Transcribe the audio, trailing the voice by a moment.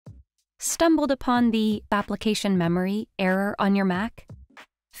Stumbled upon the application memory error on your Mac?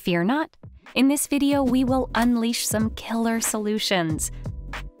 Fear not. In this video, we will unleash some killer solutions.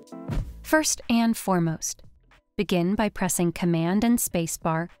 First and foremost, begin by pressing Command and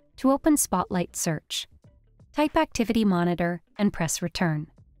Spacebar to open Spotlight Search. Type Activity Monitor and press Return.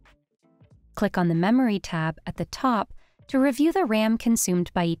 Click on the Memory tab at the top to review the RAM consumed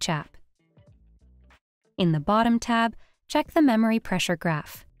by each app. In the bottom tab, check the memory pressure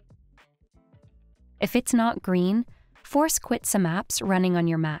graph. If it's not green, force quit some apps running on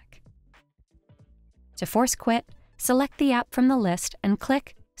your Mac. To force quit, select the app from the list and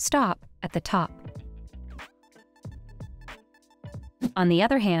click Stop at the top. On the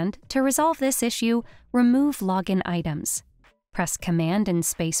other hand, to resolve this issue, remove login items. Press Command and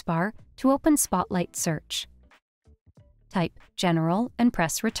Spacebar to open Spotlight Search. Type General and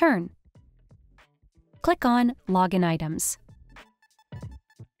press Return. Click on Login Items.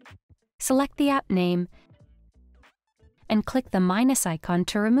 Select the app name and click the minus icon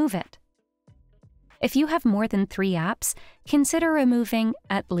to remove it. If you have more than 3 apps, consider removing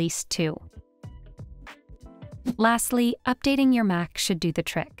at least 2. Lastly, updating your Mac should do the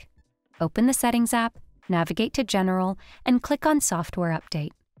trick. Open the Settings app, navigate to General, and click on Software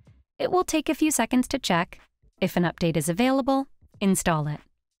Update. It will take a few seconds to check. If an update is available, install it.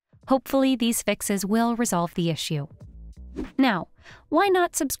 Hopefully, these fixes will resolve the issue. Now, why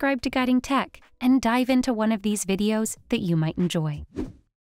not subscribe to Guiding Tech and dive into one of these videos that you might enjoy?